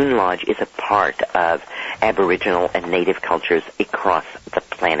Moon Lodge is a part of Aboriginal and Native cultures across the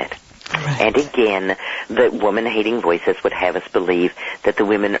planet. Right. And again, the woman-hating voices would have us believe that the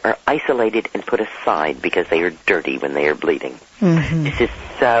women are isolated and put aside because they are dirty when they are bleeding. This is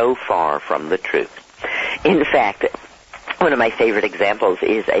so far from the truth. In fact, one of my favorite examples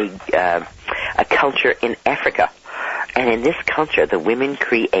is a culture in Africa. And in this culture, the women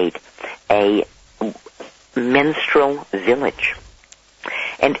create a menstrual village.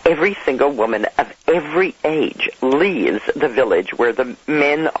 And every single woman of every age leaves the village where the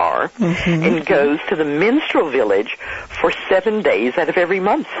men are and goes to the menstrual village for 7 days out of every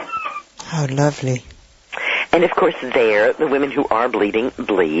month. How lovely. And, of course, there, the women who are bleeding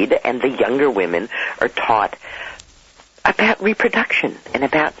bleed, and the younger women are taught about reproduction and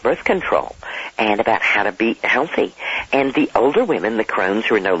about birth control and about how to be healthy. And the older women, the crones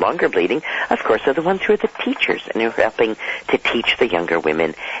who are no longer bleeding, of course, are the ones who are the teachers and who are helping to teach the younger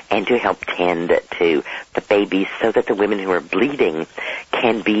women and to help tend to the babies so that the women who are bleeding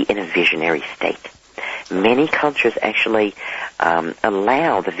can be in a visionary state. Many cultures actually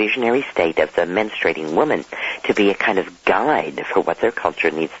allow the visionary state of the menstruating woman to be a kind of guide for what their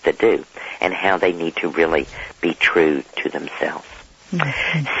culture needs to do and how they need to really be true to themselves.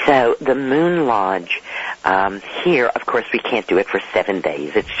 Mm-hmm. So the Moon Lodge, here, of course, we can't do it for 7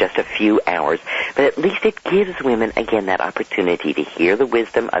 days. It's just a few hours. But at least it gives women, again, that opportunity to hear the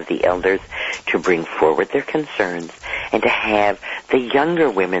wisdom of the elders, to bring forward their concerns, and to have the younger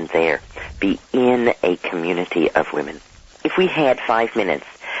women there be in a community of women. If we had 5 minutes,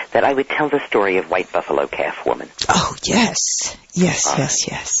 that I would tell the story of White Buffalo Calf Woman. Oh, yes. Yes.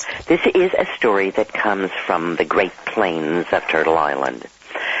 This is a story that comes from the Great Plains of Turtle Island.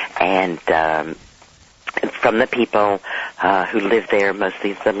 And from the people who live there,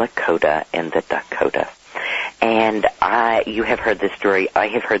 mostly the Lakota and the Dakota. And you have heard this story. I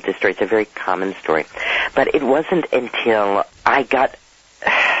have heard this story. It's a very common story. But it wasn't until I got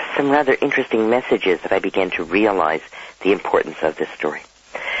some rather interesting messages that I began to realize the importance of this story.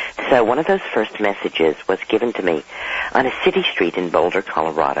 So one of those first messages was given to me on a city street in Boulder,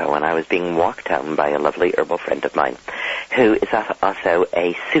 Colorado, and I was being walked home by a lovely herbal friend of mine who is also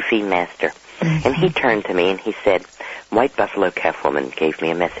a Sufi master. Mm-hmm. And he turned to me and he said, "White Buffalo Calf Woman gave me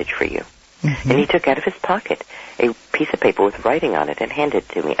a message for you." Mm-hmm. And he took out of his pocket a piece of paper with writing on it and handed it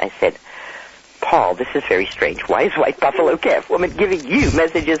to me. I said, "Paul, this is very strange. Why is White Buffalo Calf Woman giving you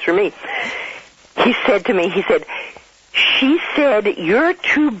messages for me?" He said to me, "She said you're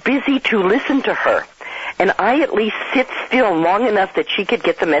too busy to listen to her, and I at least sit still long enough that she could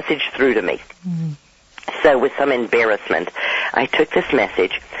get the message through to me." Mm-hmm. So with some embarrassment, I took this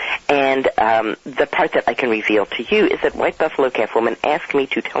message, and the part that I can reveal to you is that White Buffalo Calf Woman asked me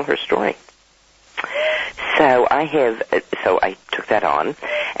to tell her story. So I took that on,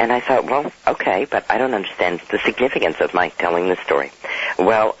 and I thought, well, okay, but I don't understand the significance of my telling this story.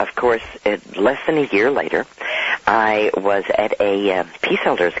 Well, of course, less than a year later, I was at a Peace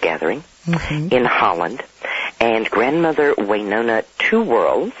Elders gathering mm-hmm. in Holland, and Grandmother Waynona Two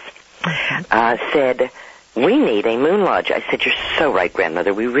Worlds said, "We need a Moon Lodge." I said, "You're so right,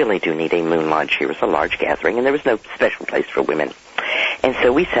 Grandmother. We really do need a Moon Lodge." Here was a large gathering, and there was no special place for women. And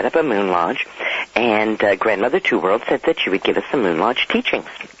so we set up a Moon Lodge, and Grandmother Two Worlds said that she would give us some Moon Lodge teachings.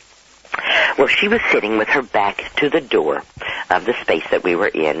 Well, she was sitting with her back to the door of the space that we were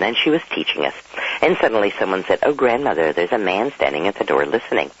in, and she was teaching us. And suddenly someone said, "Oh, Grandmother, there's a man standing at the door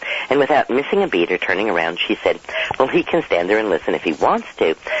listening." And without missing a beat or turning around, she said, "Well, he can stand there and listen if he wants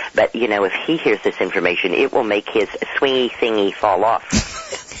to, but, you know, if he hears this information, it will make his swingy thingy fall off."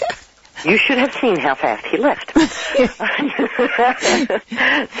 You should have seen how fast he left.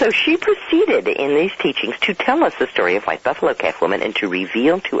 So she proceeded in these teachings to tell us the story of White Buffalo Calf Woman and to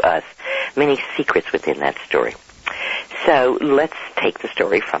reveal to us many secrets within that story. So let's take the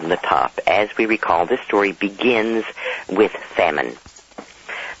story from the top. As we recall, this story begins with famine.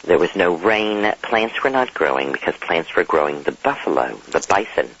 There was no rain. Plants were not growing because plants were growing the buffalo, the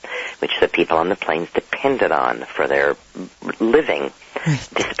bison, which the people on the plains depended on for their living,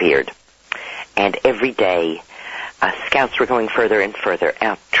 disappeared. And every day, scouts were going further and further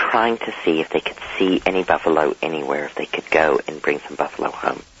out trying to see if they could see any buffalo anywhere, if they could go and bring some buffalo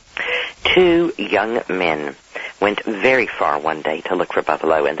home. Two young men went very far one day to look for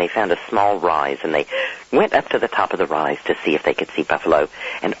buffalo, and they found a small rise, and they went up to the top of the rise to see if they could see buffalo.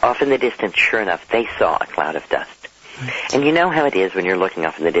 And off in the distance, sure enough, they saw a cloud of dust. And you know how it is when you're looking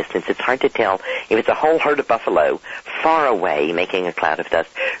off in the distance. It's hard to tell if it's a whole herd of buffalo far away making a cloud of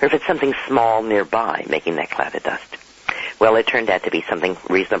dust, or if it's something small nearby making that cloud of dust. Well, it turned out to be something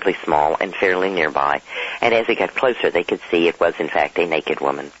reasonably small and fairly nearby, and as it got closer, they could see it was, in fact, a naked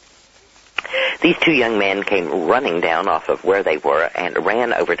woman. These two young men came running down off of where they were and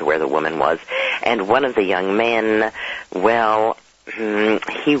ran over to where the woman was, and one of the young men, well,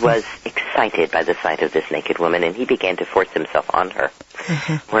 he was excited by the sight of this naked woman, and he began to force himself on her,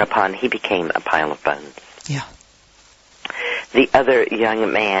 whereupon he became a pile of bones. Yeah. The other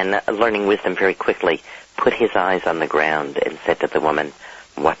young man, learning wisdom very quickly, put his eyes on the ground and said to the woman,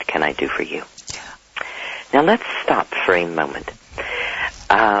 "What can I do for you?" Yeah. Now let's stop for a moment.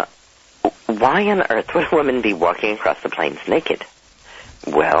 Why on earth would a woman be walking across the plains naked?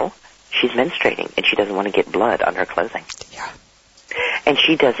 Well, she's menstruating, and she doesn't want to get blood on her clothing. Yeah. And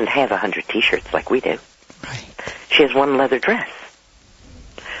she doesn't have 100 T-shirts like we do. Right. She has one leather dress.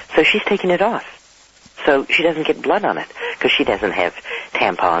 So she's taking it off. So she doesn't get blood on it because she doesn't have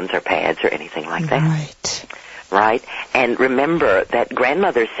tampons or pads or anything like that. Right. Right? And remember that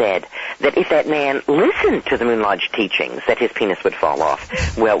grandmother said that if that man listened to the Moon Lodge teachings, that his penis would fall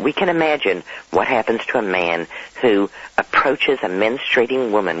off. Well, we can imagine what happens to a man who approaches a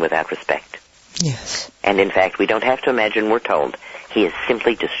menstruating woman without respect. Yes. And in fact, we don't have to imagine, we're told, he is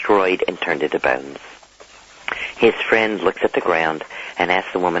simply destroyed and turned into bones. His friend looks at the ground and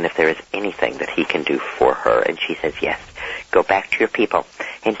asks the woman if there is anything that he can do for her, and she says yes. Go back to your people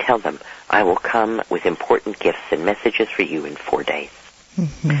and tell them, I will come with important gifts and messages for you in 4 days.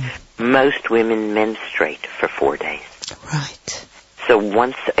 Mm-hmm. Most women menstruate for 4 days. Right. So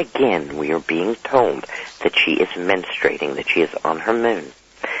once again, we are being told that she is menstruating, that she is on her moon.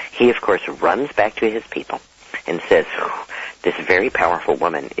 He, of course, runs back to his people and says, this very powerful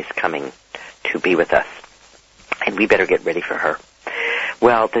woman is coming to be with us, and we better get ready for her.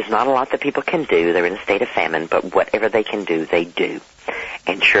 Well, there's not a lot that people can do. They're in a state of famine, but whatever they can do, they do.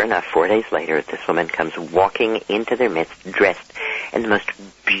 And sure enough, 4 days later, this woman comes walking into their midst, dressed in the most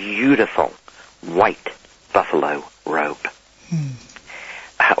beautiful white buffalo robe.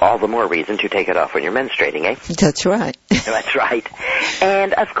 All the more reason to take it off when you're menstruating, eh? That's right. That's right.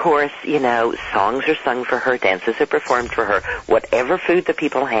 And, of course, you know, songs are sung for her, dances are performed for her. Whatever food the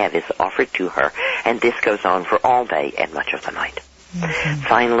people have is offered to her, and this goes on for all day and much of the night. Mm-hmm.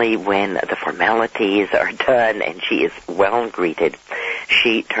 Finally, when the formalities are done and she is well greeted,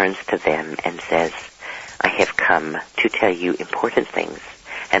 she turns to them and says, I have come to tell you important things,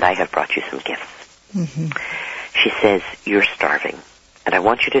 and I have brought you some gifts. Mm-hmm. She says, you're starving, and I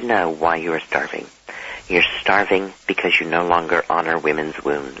want you to know why you are starving. You're starving because you no longer honor women's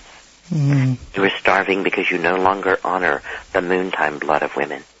wounds. Mm-hmm. You are starving because you no longer honor the moontime blood of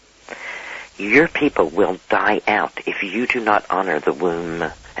women. Your people will die out if you do not honor the womb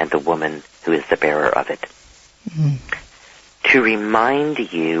and the woman who is the bearer of it. Mm. To remind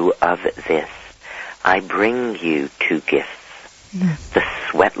you of this, I bring you 2 gifts. Mm. The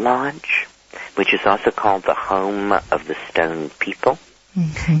sweat lodge, which is also called the home of the stone people,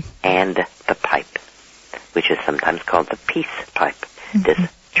 and the pipe, which is sometimes called the peace pipe, this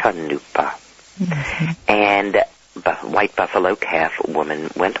chanupa. And White Buffalo Calf woman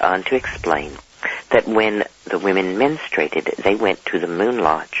went on to explain that when the women menstruated, they went to the Moon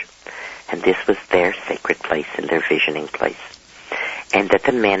Lodge, and this was their sacred place and their visioning place, and that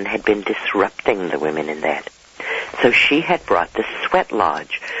the men had been disrupting the women in that. So she had brought the Sweat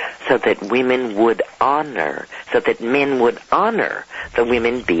Lodge so that women would honor, so that men would honor the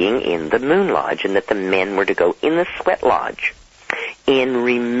women being in the Moon Lodge, and that the men were to go in the Sweat Lodge in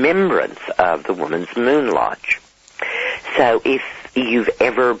remembrance of the woman's Moon Lodge. So if you've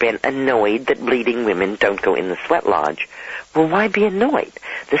ever been annoyed that bleeding women don't go in the Sweat Lodge, well, why be annoyed?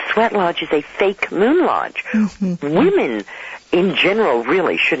 The Sweat Lodge is a fake Moon Lodge. Mm-hmm. Women, in general,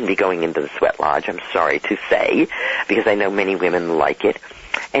 really shouldn't be going into the Sweat Lodge, I'm sorry to say, because I know many women like it.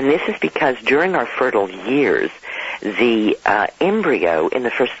 And this is because during our fertile years, the embryo in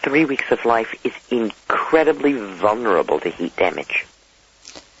the first 3 weeks of life is incredibly vulnerable to heat damage.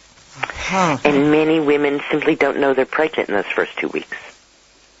 And many women simply don't know they're pregnant in those first 2 weeks,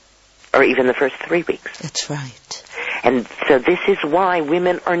 or even the first 3 weeks. That's right. And so this is why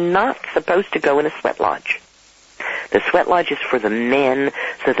women are not supposed to go in a sweat lodge. The sweat lodge is for the men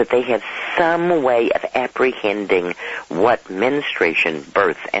so that they have some way of apprehending what menstruation,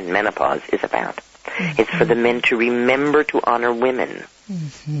 birth, and menopause is about. Mm-hmm. It's for the men to remember to honor women.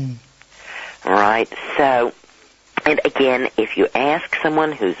 Mm-hmm. Right? So, and again, if you ask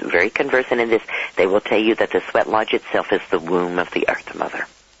someone who's very conversant in this, they will tell you that the sweat lodge itself is the womb of the Earth Mother.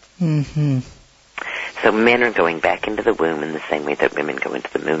 Mm-hmm. So men are going back into the womb in the same way that women go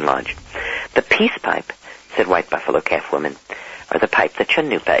into the Moon Lodge. The peace pipe, said White Buffalo Calf woman, or the pipe, the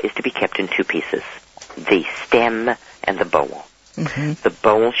chanupa, is to be kept in 2 pieces, the stem and the bowl. Mm-hmm. The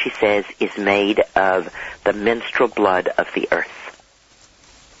bowl, she says, is made of the menstrual blood of the earth.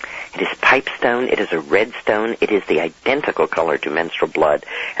 It is pipestone, it is a red stone, it is the identical color to menstrual blood,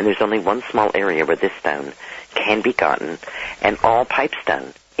 and there's only one small area where this stone can be gotten, and all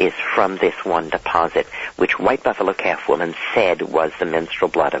pipestone is from this one deposit, which White Buffalo Calf woman said was the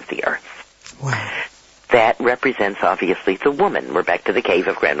menstrual blood of the earth. Wow. That represents, obviously, the woman. We're back to the cave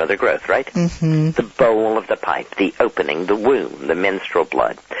of grandmother growth, right? Mm-hmm. The bowl of the pipe, the opening, the womb, the menstrual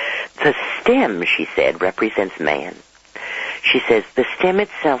blood. The stem, she said, represents man. She says, the stem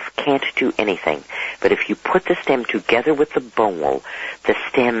itself can't do anything, but if you put the stem together with the bowl, the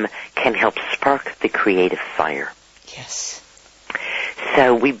stem can help spark the creative fire. Yes.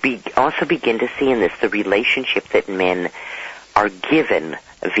 So we also begin to see in this the relationship that men are given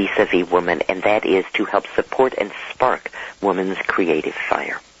vis-a-vis women, and that is to help support and spark woman's creative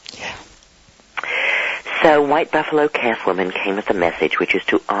fire. Yeah. So White Buffalo Calf Woman came with a message, which is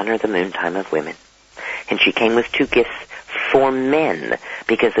to honor the moon time of women. And she came with 2 gifts for men,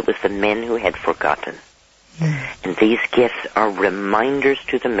 because it was the men who had forgotten. Mm. And these gifts are reminders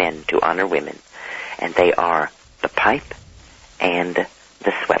to the men to honor women. And they are the pipe and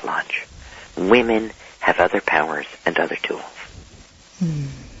the sweat lodge. Women have other powers and other tools. Mm.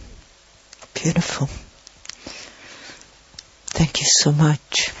 Beautiful. Thank you so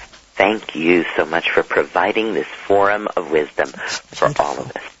much. Thank you so much for providing this forum of wisdom for all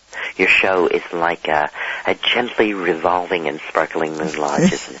of us. Your show is like a gently revolving and sparkling moon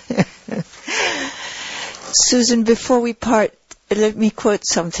lodge, isn't it? Susan, before we part, let me quote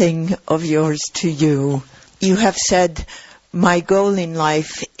something of yours to you. You have said, "My goal in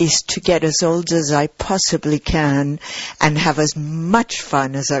life is to get as old as I possibly can and have as much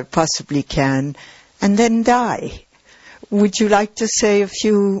fun as I possibly can and then die." Would you like to say a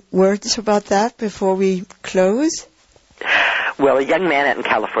few words about that before we close? Well, a young man out in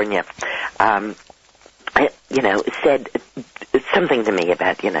California, said something to me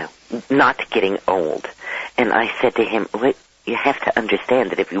about, not getting old. And I said to him, well, you have to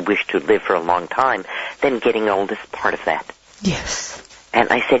understand that if you wish to live for a long time, then getting old is part of that. Yes. And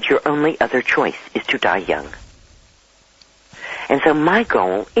I said, your only other choice is to die young. And so my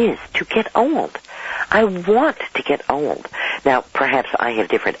goal is to get old. I want to get old. Now, perhaps I have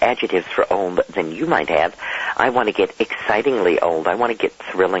different adjectives for old than you might have. I want to get excitingly old. I want to get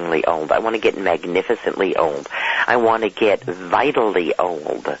thrillingly old. I want to get magnificently old. I want to get vitally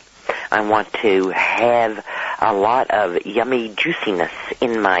old. I want to have a lot of yummy juiciness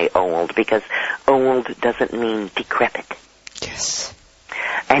in my old, because old doesn't mean decrepit. Yes.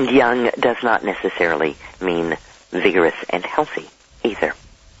 And young does not necessarily mean vigorous and healthy either.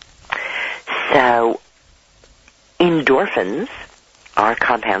 So, endorphins are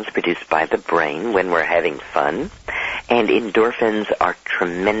compounds produced by the brain when we're having fun, and endorphins are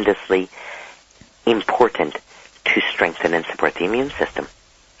tremendously important to strengthen and support the immune system.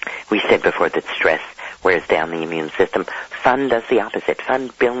 We said before that stress wears down the immune system. Fun does the opposite. Fun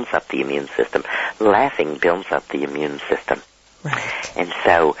builds up the immune system. Laughing builds up the immune system. Right. And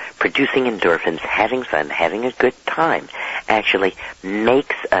so producing endorphins, having fun, having a good time, actually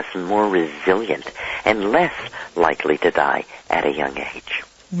makes us more resilient and less likely to die at a young age.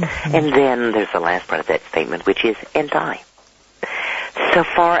 Mm-hmm. And then there's the last part of that statement, which is, and die. So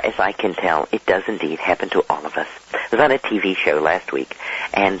far as I can tell, it does indeed happen to all of us. I was on a TV show last week,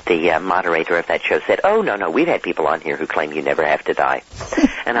 and the moderator of that show said, oh, no, we've had people on here who claim you never have to die.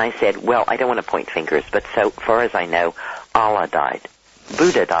 And I said, well, I don't want to point fingers, but so far as I know, Allah died,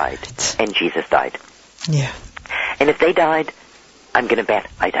 Buddha died, and Jesus died. Yeah. And if they died, I'm going to bet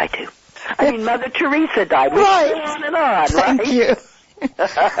I die too. I mean, Mother Teresa died. Right. On and on, Thank right? you.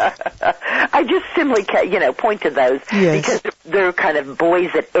 I just simply, point to those because they're kind of boys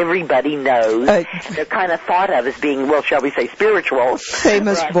that everybody knows. They're kind of thought of as being, well, shall we say, spiritual.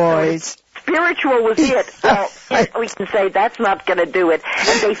 Famous boys. Spiritual was it. Well, we can say that's not going to do it.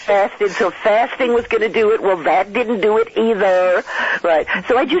 And they fasted, so fasting was going to do it. Well, that didn't do it either. Right.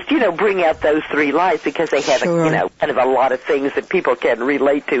 So I just, bring out those three lies because they have, kind of a lot of things that people can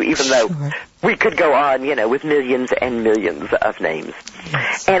relate to, even though we could go on, with millions and millions of names.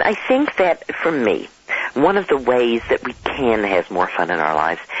 Yes. And I think that, for me, one of the ways that we can have more fun in our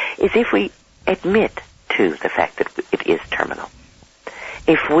lives is if we admit to the fact that it is terminal.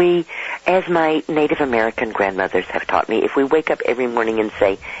 If we, as my Native American grandmothers have taught me, if we wake up every morning and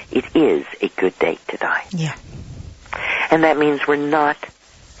say, it is a good day to die. Yeah. And that means we're not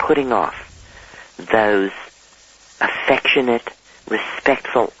putting off those affectionate,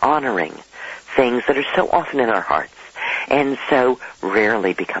 respectful, honoring things that are so often in our hearts and so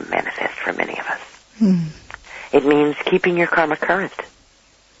rarely become manifest for many of us. It means keeping your karma current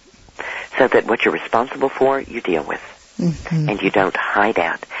so that what you're responsible for, you deal with. Mm-hmm. And you don't hide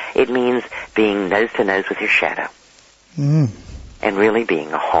out. It means being nose to nose with your shadow. And really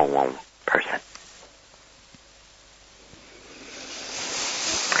being a whole person.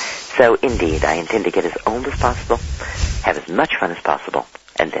 So, indeed, I intend to get as old as possible, have as much fun as possible,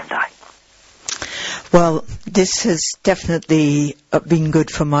 and then die. Well, this has definitely been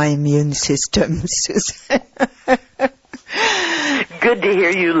good for my immune system, Susan. Good to hear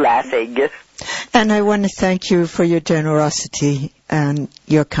you laughing. And I want to thank you for your generosity and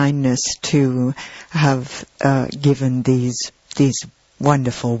your kindness to have given these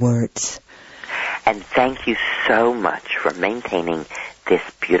wonderful words. And thank you so much for maintaining this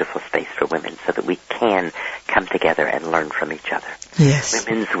beautiful space for women so that we can come together and learn from each other. Yes.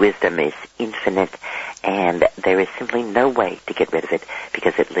 Women's wisdom is infinite, and there is simply no way to get rid of it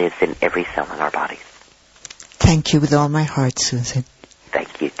because it lives in every cell in our bodies. Thank you with all my heart, Susan.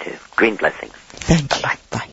 Thank you, too. Green blessings. Thank you.